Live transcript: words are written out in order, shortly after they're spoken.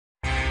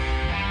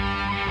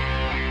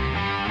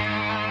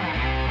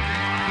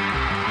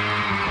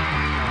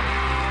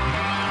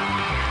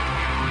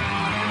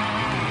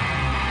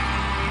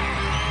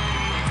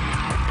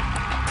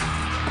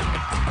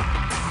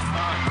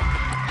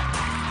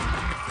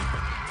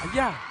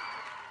ஐயா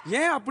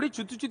ஏன் அப்படி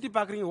சுத்தி சுத்தி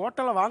பாக்குறீங்க?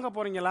 ஹோட்டல்ல வாங்க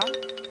போறீங்களா?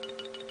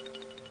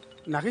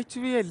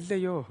 நகைச்சுவையே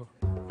இல்லையோ?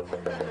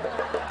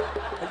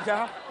 ஐயா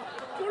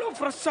இவ்வளவு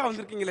ஃப்ரெஷ்ஷா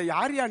வந்திருக்கீங்களே,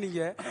 யாரையா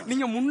நீங்க?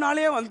 நீங்க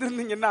முன்னாலே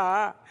வந்திருந்தீங்கன்னா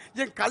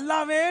என்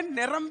கல்லாவே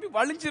நிரம்பி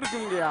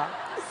வலிஞ்சிருக்குங்கய்யா.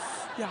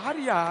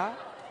 யாரையா?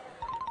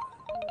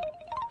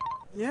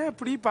 ஏன்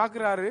இப்படி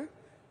பாக்குறாரு?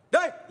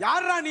 டேய்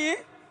யாரா நீ?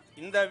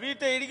 இந்த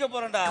வீட்டை இடிக்க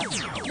போறேன்டா.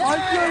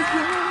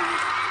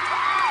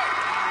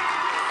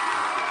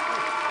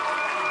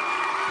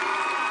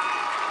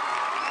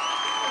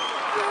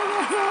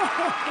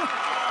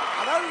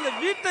 அதாவது இந்த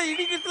வீட்டை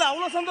இடிக்கிறதுல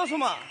அவ்வளவு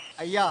சந்தோஷமா?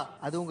 ஐயா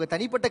அது உங்க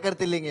தனிப்பட்ட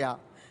கருத்து இல்லைங்கய்யா,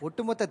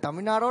 ஒட்டுமொத்த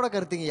தமிழ்நாடோட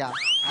கருத்துங்கய்யா.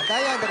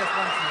 அதான் அந்த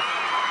ரெஸ்பான்ஸ்.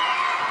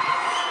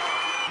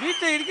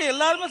 வீட்டை இடிக்க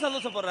எல்லாருமே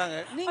சந்தோஷப்படுறாங்க,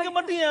 நீங்க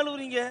மட்டும் ஏன்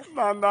அழுவுறீங்க?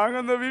 நான்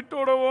தாங்க அந்த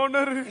வீட்டோட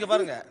ஓனர். இங்க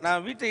பாருங்க,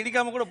 நான் வீட்டை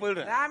இடிக்காம கூட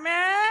போயிடுறேன். ராமே,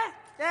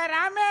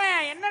 ராமே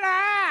என்னடா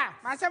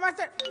மாச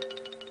மாசம்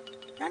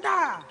ஏண்டா?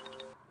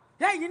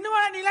 ஏன்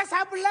இன்னும் நீலாம்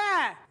சாப்பிடல?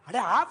 அடே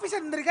ஆபீஸ்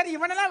இருந்திருக்காரு,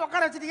 இவனெல்லாம்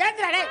உட்கார வச்சுட்டு ஏன்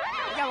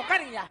ஐயா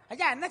உட்காருங்கய்யா.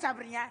 ஐயா என்ன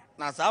சாப்பிடுறீங்க?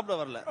 நான் சாப்பிட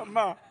வரல.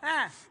 அம்மா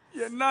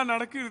என்ன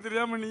நடக்குது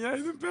தெரியாம நீ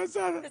எதுவும்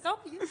பேசாத.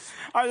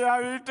 ஐயா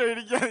வீட்டை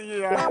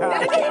இடிக்காதீங்கய்யா.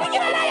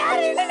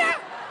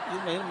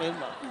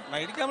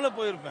 நான் இடிக்காமல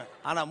போயிருப்பேன்,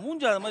 ஆனா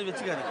மூஞ்சி அது மாதிரி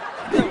வச்சுக்காதீங்க.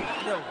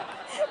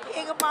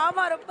 எங்க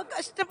மாமா ரொம்ப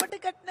கஷ்டப்பட்டு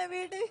கட்டின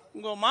வீடு.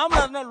 உங்க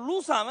மாமனார்னா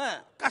லூஸ் அவன்.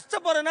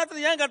 கஷ்டப்படுற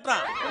நேரத்துல ஏன்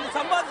கட்டுறான்?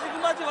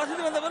 சம்பாதிச்சு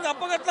வசதி வந்த பிறகு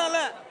அப்ப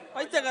கட்டலாம்ல,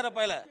 பைத்தியக்கார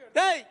பயல.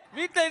 டேய்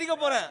வீட்டை இடிக்க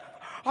போறேன்.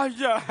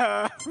 ஐயா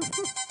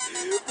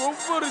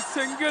ஒவ்வொரு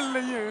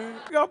செங்கல்லையும்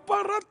எங்க அப்பா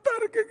ரத்தம்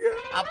இருக்குங்க.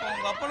 அப்ப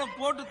உங்க அப்பனை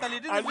போட்டு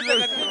தள்ளிட்டு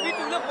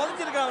வீட்டுக்குள்ள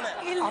புதைச்சிருக்காங்க.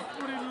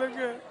 அப்படி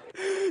இல்லைங்க,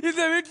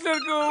 இந்த வீட்டுல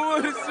இருக்க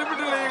ஒவ்வொரு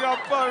சிமெண்ட்ல எங்க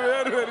அப்பா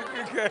வேறு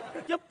இருக்குங்க.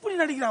 எப்படி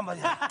நடிக்கிறான்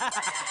பாரு.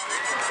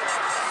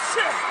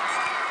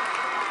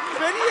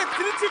 பெரிய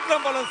திருச்சி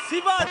கம்பளம்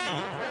சிவாஜி.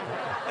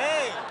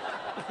 ஏய்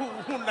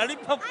உன்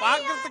நடிப்பை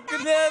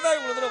பார்க்கறதுக்குன்னே தான்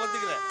இவ்வளவு தூரம்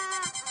வந்துக்கிறேன்.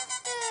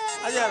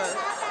 அது யாரு?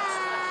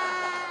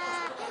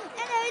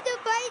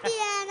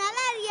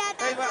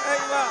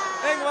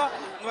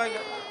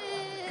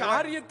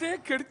 காரியத்தை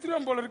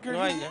கெடுத்துறான் போல இருக்கு.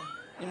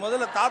 நீ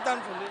முதல்ல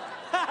தாத்தான்னு சொல்லு.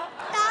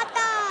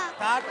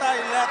 தாத்தா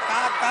இல்ல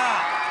தாத்தா.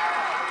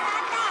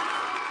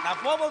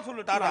 நான் போகும்போது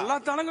சொல்லு தாத்தா. நல்லா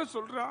தானங்க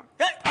சொல்றான்.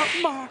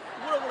 அம்மா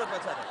கூட கூட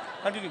பேசாத,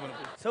 கண்டினியூ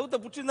பண்ணு. செவுத்த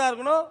புடிச்சுதான்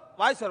இருக்கணும்,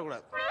 வாய்ஸ்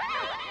வரக்கூடாது.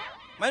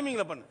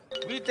 மைமிங்ல பண்ணு.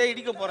 வீட்டை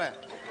இடிக்க போறேன்.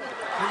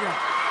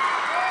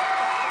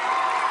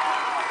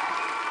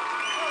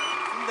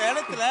 இந்த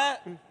இடத்துல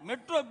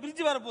மெட்ரோ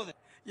பிரிட்ஜ் வர போகுது.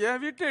 என்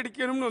வீட்டை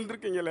இடிக்கணும்னு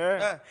வந்திருக்கீங்களே,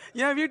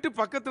 என் வீட்டு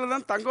பக்கத்துல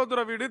தான்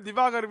தங்கோதுர வீடு,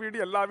 திவாகர் வீடு,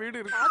 எல்லா வீடு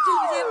இருக்கு.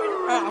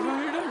 அவன்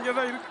வீடு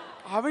இங்கதான் இருக்கு.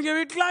 அவங்க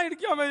வீட்டுலாம்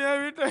இடிக்காம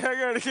என் வீட்டை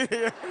ஏங்க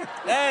அடிக்கிறீங்க?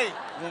 ஏய்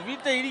உன்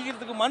வீட்டை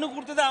இடிக்கிறதுக்கு மனு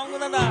கொடுத்தது அவங்க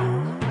தான்டா.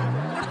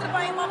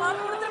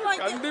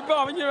 கண்டிப்பா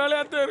அவங்க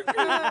வேலையாத்தான் இருக்கு.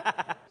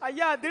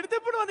 ஐயா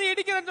திடுத்துப்புன்னு வந்து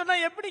இடிக்கிறேன்னு சொன்னா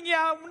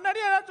எப்படிங்கயா?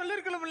 முன்னாடியே ஏதாவது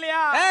சொல்லிருக்கணும்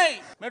இல்லையா? ஏய்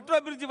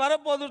மெட்ரோ பிரிட்ஜ்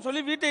வரப்போகுதுன்னு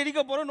சொல்லி வீட்டை இடிக்க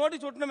போறோம்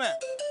நோட்டீஸ் ஒட்டணுமே.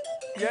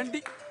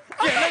 ஏண்டி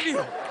கிளவி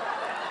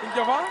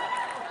இங்க வா.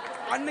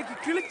 அன்னைக்கு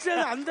கிழிச்ச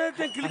அந்த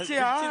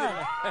கிழிச்சியா?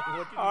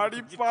 அடி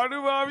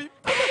படுவாவி.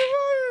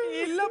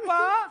 இல்லப்பா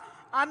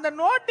அந்த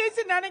நோட்டீஸ்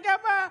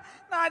நினைக்காம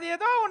நான்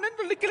ஏதோ ஒண்ணு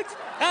சொல்லி கிழிச்சு.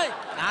 ஏய்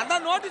நான்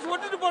தான் நோட்டீஸ்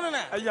ஒட்டிட்டு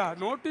போனேன். ஐயா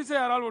நோட்டீஸை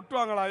யாராலும்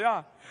ஒட்டுவாங்களாயா?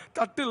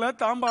 தட்டுல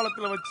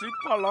தாம்பாளத்துல வச்சு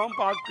பழம்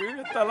பாக்கு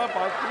தலை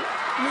பாக்கு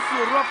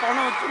 100 ரூபா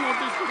பணம் வச்சு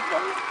நோட்டீஸ்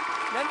கொடுப்பாங்க.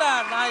 ஏண்டா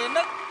நான் என்ன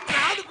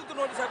காது குத்து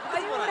நோட்டீஸா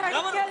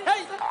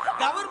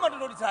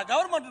government நோட்டீஸா?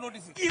 Government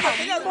notice.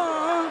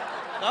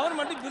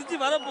 Government bridge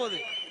வரப்போகுது,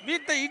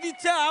 வீட்டை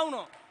இடிச்சே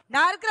ஆகணும்.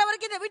 நான் இருக்கிற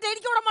வரைக்கும் இந்த வீட்டை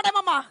இடிக்க விட மாட்டேன்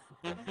மாமா.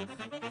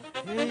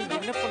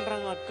 என்ன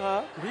பண்றாங்க அக்கா?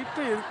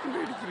 வீட்டை எதுக்கு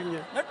இடிக்கிறீங்க?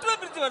 Metro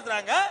bridge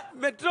வருதுறாங்க.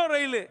 Metro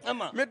rail.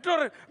 ஆமா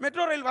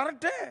மெட்ரோ ரயில்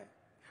வரட்டு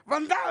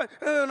வந்தா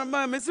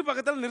நம்ம மெஸ்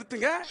பக்கத்துல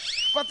நிறுத்துங்க,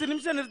 10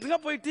 நிமிஷம் நிறுத்துங்க.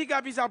 போய் டீ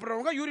காபி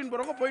சாப்பிடுறவங்க யூரின்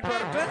போறவங்க போயிட்டு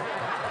வரட்டு.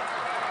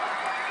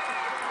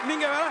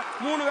 நீங்க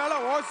 3 வேளை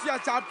ஓசியா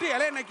சாப்பிட்டு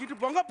இலைய நக்கிட்டு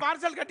போங்க,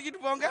 பார்சல் கட்டிக்கிட்டு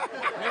போங்க.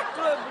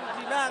 மெட்ரோ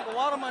பிரிட்ஜ்னா அங்க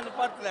ஓரமா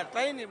நிப்பாட்டல,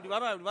 ட்ரெயின் இப்படி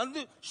வரும், அப்படி வந்து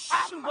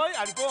போய்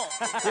அடிப்போம்.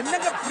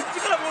 என்னங்க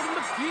பிரிட்ஜுக்குள்ள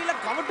போடுறது கீழே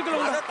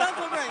கவட்டுக்குள்ள? அதான்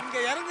சொல்றேன், இங்க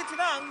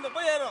இறங்குச்சுன்னா அங்க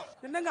போய் ஏறும்.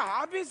 என்னங்க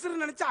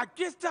ஆபீசர் நினைச்சா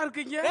அக்கேஸ்டா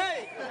இருக்கீங்க?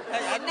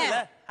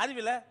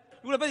 அறிவில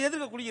இவ்வளவு பேர்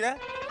எதிர்க்க குடிக்கிற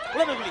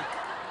உள்ள போய் குடி.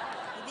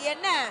 இது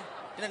என்ன?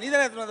 என்ன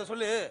நீதானே எடுத்துட்டு வந்த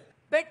சொல்லு.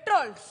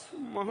 பெட்ரோல்.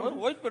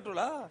 ஒயிட்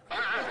பெட்ரோலா?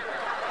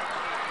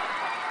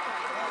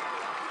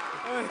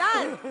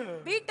 சார்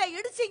வீட்டை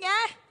இடிச்சீங்க,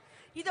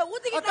 இத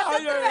ஊத்திக்கிட்டு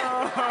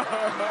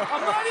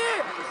அம்மாடி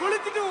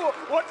குளிச்சிட்டு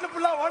ஓட்ல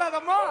ஃபுல்லா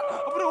ஓடாதம்மா,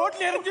 அப்புறம்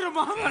ஓட்ல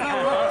இறங்கிருமா.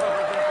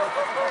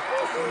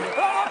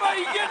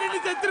 இங்கே நின்று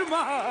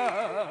செத்துருமா.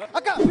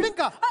 அக்கா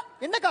விடுங்கக்கா.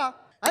 என்னக்கா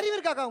அறிவு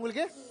இருக்காக்கா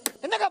உங்களுக்கு?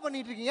 என்னக்கா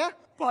பண்ணிட்டு இருக்கீங்க?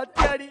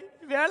 பாத்தியாடி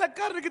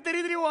வேலைக்காரனுக்கு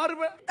தெரியுது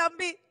ஓர்மை.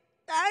 தம்பி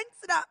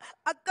தேங்க்ஸ்டா.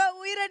 அக்கா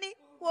உயிரணி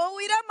ஓ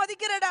உயிரா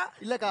மதிக்கிறடா.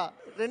 இல்லக்கா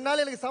 2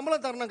 நாள் எனக்கு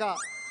சம்பளம் தரணும்க்கா,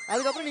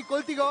 அதுக்கப்புறம் நீ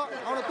கொளுத்திக்கோ,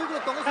 அவனை தூக்குல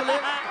தொங்க சொல்லு,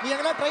 நீ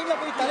எங்கன்னா ட்ரெயின்ல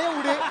போய் தலைய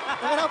விடு,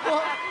 எங்கன்னா போ.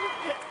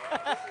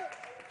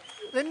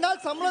 2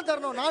 நாள் சம்பளம்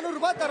தரணும், 400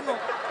 ரூபாய்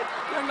தரணும்.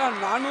 ஏங்க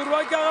 400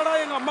 ரூபாய்க்காகடா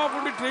எங்க அம்மா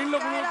போட்டு ட்ரெயின்ல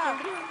போய்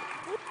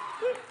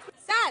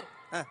சார்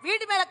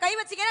வீட்டு மேல கை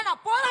வச்சீங்கன்னா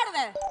நான்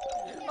போராடுவேன்.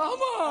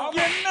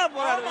 என்ன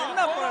போராடுவேன்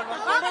என்ன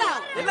போராடுவேன் வாங்கடா.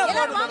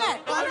 எல்லாரும் வாங்க.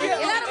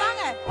 எல்லாரும்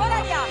வாங்க.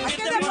 போராடியா.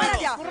 அக்கேதே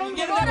போராடியா.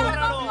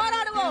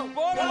 போராடுவோம்.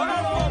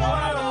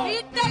 போராடுவோம்.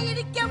 வீட்டை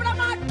இடிக்க விட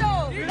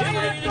மாட்டோம். வீட்டை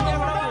இடிக்க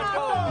விட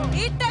மாட்டோம்.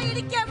 வீட்டை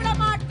இடிக்க விட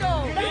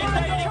மாட்டோம். வீட்டை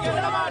இடிக்க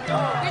விட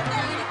மாட்டோம். வீட்டை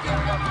இடிக்க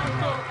விட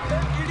மாட்டோம்.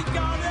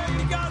 இடிக்காதே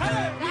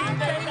இடிக்காதே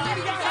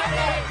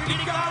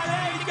இடிக்காதே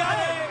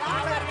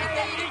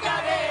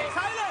இடிக்காதே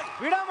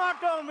விட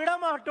மாட்டோம் விட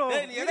மாட்டோம்.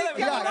 நீ எதல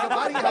ஐயா இங்க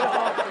பாருங்க.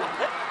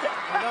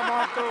 விட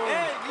மாட்டோம்.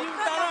 நீ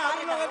விட்டானா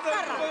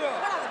அருணாச்சலம் போய்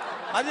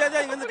மரியாதை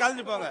இங்க வந்து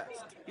கலந்து போங்க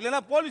இல்லனா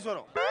போலீஸ்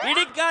வரும்.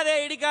 இடிக்காதே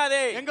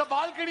இடிக்காதே எங்க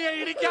பால்கனியை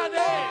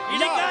இடிக்காதே.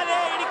 இடிக்காதே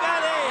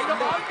இடிக்காதே எங்க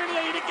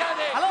பால்கனியை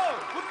இடிக்காதே. ஹலோ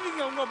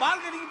புரியுங்க உங்க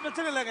பால்கனிக்கு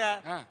பிரச்சனை இல்லங்க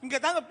இங்க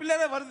தாங்க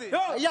பிள்ளையே வருது.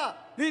 ஐயா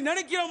நீ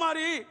நினைக்கிற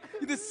மாதிரி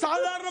இது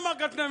சாதாரணமா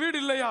கட்டின வீடு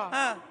இல்லையா.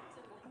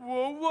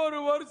 ஒவ்வொரு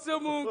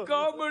வருஷமும்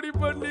காமெடி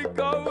பண்ணி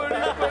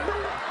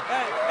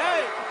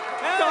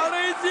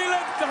கடைசியில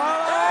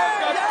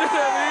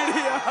கட்டின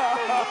வீடியா.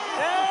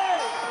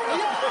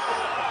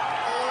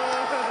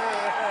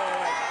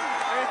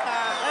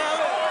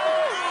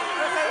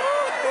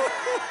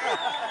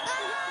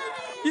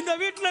 இந்த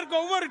வீட்டுல இருக்க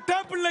ஒவ்வொரு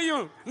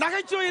டேபிள்லயும்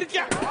நகைச்சுவை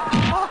இருக்கேன்.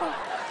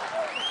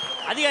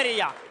 அதிகாரி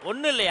ஐயா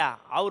ஒண்ணும் இல்லையா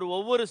அவர்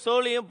ஒவ்வொரு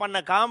ஷோலையும் பண்ண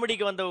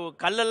காமெடிக்கு வந்த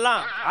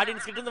கல்லெல்லாம்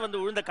ஆடியன்ஸ் கிட்ட இருந்து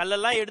வந்து விழுந்த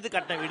கல்லெல்லாம் எடுத்து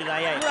கட்டின வீடுதான்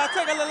ஐயா. இந்த அச்ச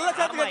கல்லெல்லாம்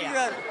சேர்த்து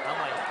கட்டிக்கிறாரு.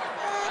 ஆமா ஐயா.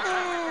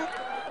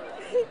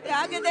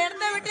 யாங்க இந்த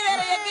இடத்தை விட்டு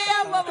வேற எங்கேயா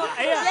போவோம்.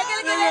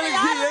 எங்களுக்கு வேற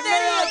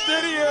யாரும்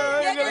தெரியும்.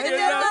 எங்களுக்கு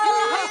தெரியும்.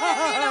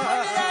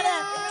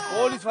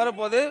 போலீஸ் வர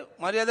போது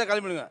மரியாதை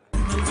கிளம்பிடுங்க.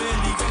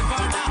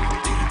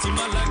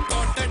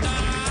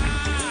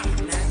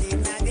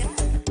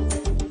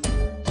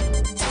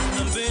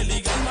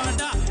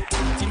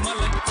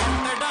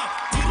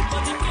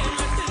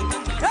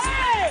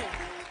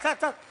 சார்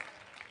சார்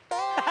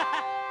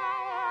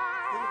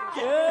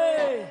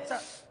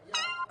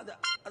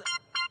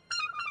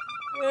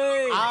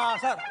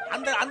சார்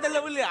அந்த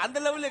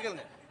லெவல்ல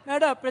கேளுங்க.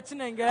 என்னடா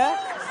பிரச்சனை இங்க?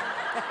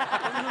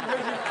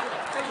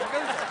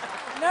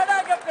 என்னடா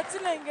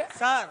பிரச்சனை இங்க?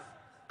 சார்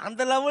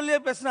அந்த லெவல்லே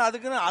பேசுனா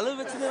அதுக்குன்னு அளவு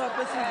வச்சுன்னு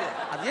பேசுறீங்க.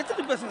 அது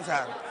ஏத்துட்டு பேசுங்க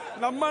சார்.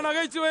 நம்ம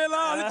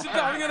நகைச்சுவையெல்லாம் அழிச்சிட்டு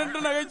அவங்க ரெண்டு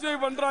நகைச்சுவை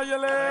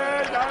பண்றாங்களே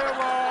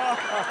நியாயமா?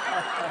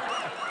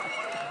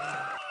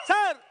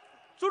 சார்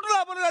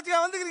சுற்றுலா பொருளாட்சியா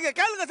வந்துக்கிறீங்க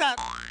கேளுங்க சார்.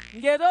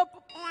 இங்க ஏதோ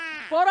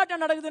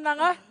போராட்டம்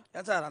நடக்குதுன்னாங்க.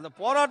 ஏன் சார் அந்த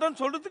போராட்டம்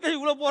சொல்றதுக்கு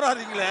இவ்வளவு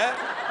போராடுறீங்களே?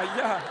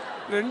 ஐயா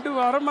 2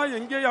 வாரமா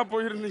எங்கேயா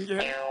போயிருந்தீங்க?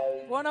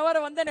 போன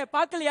வாரம் வந்தேனே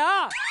பாக்கலையா?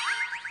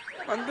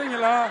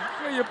 வந்தீங்களா?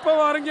 எப்ப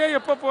வாரீங்க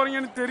எப்ப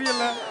போறீங்கன்னு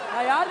தெரியல.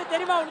 நான் யாரு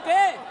தெரியுமா உனக்கு?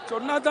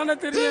 சொன்னா தானே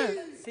தெரியும்.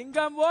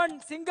 சிங்கம் 1,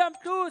 சிங்கம்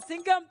 2,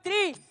 சிங்கம்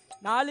 3,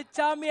 4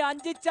 சாமி,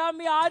 5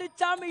 சாமி, 6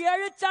 சாமி,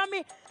 7 சாமி,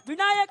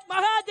 விநாயக்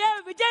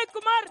மகாதேவ்,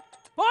 விஜயகுமார்,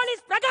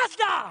 போலீஸ்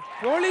பிரகாஷ்டா.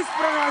 போலீஸ்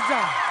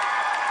பிரகாஷா?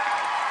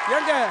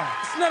 ஏங்க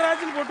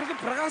கிருஷ்ணராஜன்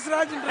போட்டிருக்கு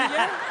பிரகாஷ்ராஜ்ன்றீங்க?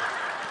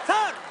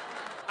 சார்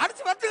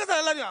அடிச்சு வச்சுங்க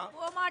சார் எல்லாரையும்.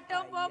 போக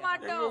மாட்டோம் போக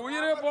மாட்டோம்.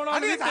 உயிரே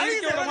போனாலும்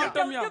வீட்டுக்கு விட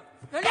மாட்டோம்யா.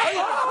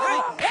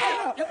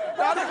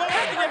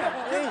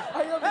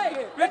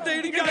 வீட்டை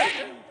இடிக்காது.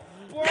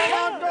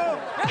 போராட்டம்.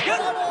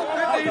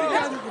 வீட்டை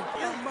இடிக்காது.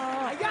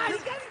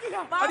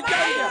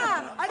 அடிக்காதீங்க.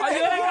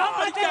 ஐயோ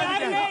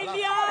அடிக்காதீங்க.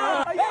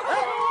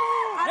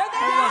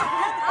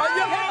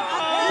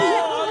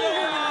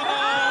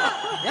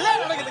 என்ன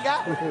நடக்குதுங்க?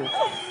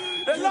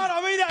 எல்லாரும்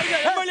அமைதியா இருங்க.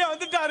 எம்எல்ஏ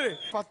வந்துட்டாரு.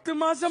 10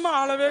 மாசமா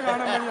ஆளவே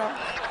காணோம்யா.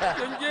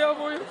 எங்கேயோ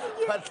போய்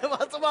 10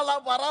 மாசமா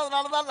எல்லாம்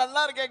வராதனாலதான்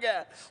நல்லா இருக்கேங்க.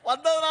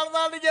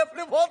 வந்ததுனாலதான் நீங்க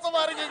எப்படி மோசமா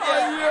இருக்கீங்க.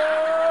 ஐயோ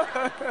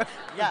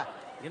ஐயா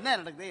என்ன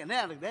நடக்குது என்ன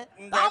நடக்குது?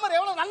 ராமர்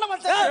எவ்வளவு நல்ல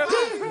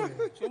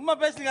மனுஷன். சும்மா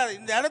பேசுங்க.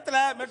 இந்த இடத்துல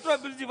மெட்ரோ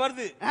பிரிட்ஜ்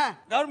வருது.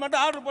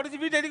 கவர்மெண்ட் ஆர்டர்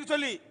போட்டு வீட்டை அடிக்க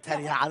சொல்லி.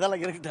 சரி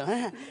அதெல்லாம் இருக்கட்டும்.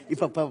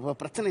 இப்ப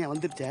பிரச்சனையா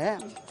வந்துருச்சு.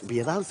 இப்ப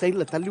ஏதாவது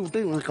சைடுல தள்ளி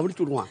விட்டு இவனை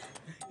கவிழ்த்து விடுவான்.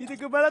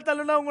 இதுக்கு மேல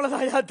தள்ளுனா உங்களை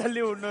தான்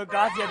தள்ளி விடணும்.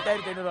 காசு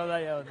 8500 தான்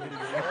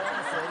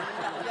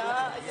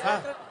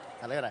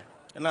தலைவரே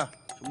என்ன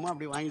சும்மா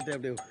அப்படி வாங்கிட்டு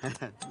அப்படி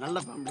நல்ல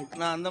ஃபேமிலி.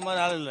 நான் அந்த மாதிரி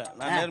ஆள் இல்லை.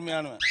 நான்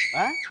நேர்மையானுவேன்.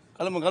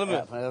 கிளம்பு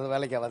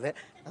வேலைக்கு ஆகாது.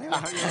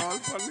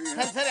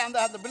 சரி சரி அந்த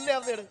அந்த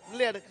பில்லையாவது எடு.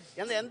 பில்லை எடு.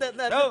 எந்த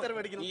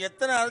நீ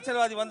எத்தனை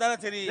அரசியல்வாதி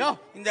வந்தாலும் சரி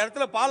இந்த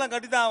இடத்துல பாலம்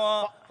கட்டிதான்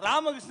ஆகும்.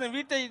 ராமகிருஷ்ணன்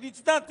வீட்டை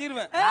இடிச்சு தான்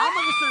தீர்வேன்.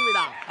 ராமகிருஷ்ணன்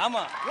வீடா?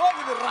 ஆமா.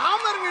 இது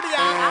ராமர்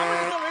வீடியா?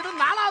 ராமகிருஷ்ணன் வீடு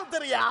 4வது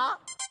தெரியா?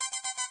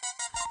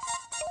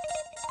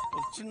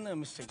 ஒரு சின்ன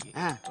மிஸ்டேக்.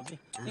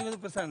 நீங்க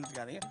வந்து பெருசா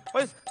நினைச்சுக்காதீங்க.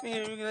 போய்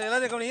நீங்க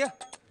எல்லாரையும் கவனிங்க.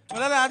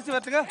 எல்லாரும் அடிச்சு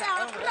வரட்டுங்க.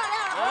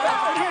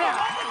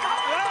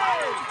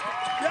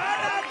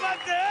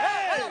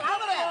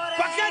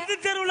 பக்கத்து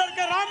தெருவுல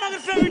இருக்க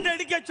ராமகிருஷ்ணன் வீட்டை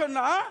இடிக்க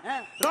சொன்னா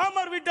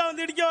ராமர் வீட்டை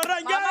வந்து இடிக்க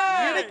வர்றாங்க.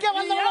 இடிக்க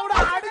வந்தவள விட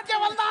அடிக்க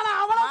வந்தானே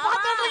அவள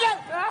பாத்துட்டு இருக்கேன்.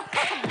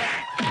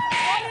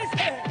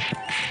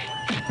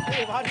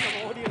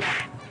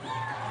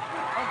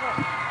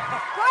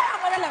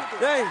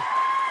 ஏய்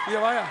இங்க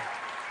வாயா.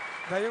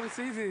 தயவு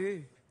செய்து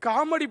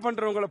காமெடி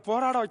பண்றவங்கள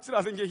போராட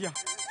வச்சிடாதீங்க ஐயா.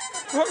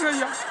 போங்க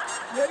ஐயா.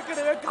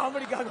 ஏற்கனவே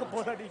காமெடிக்காக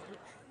போராடிட்டு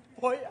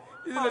போய்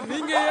இதுல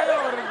நீங்க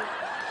ஏன் வர்றீங்க?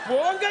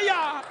 போங்க ஐயா.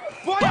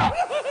 போயா.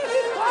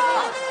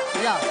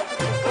 ஐயா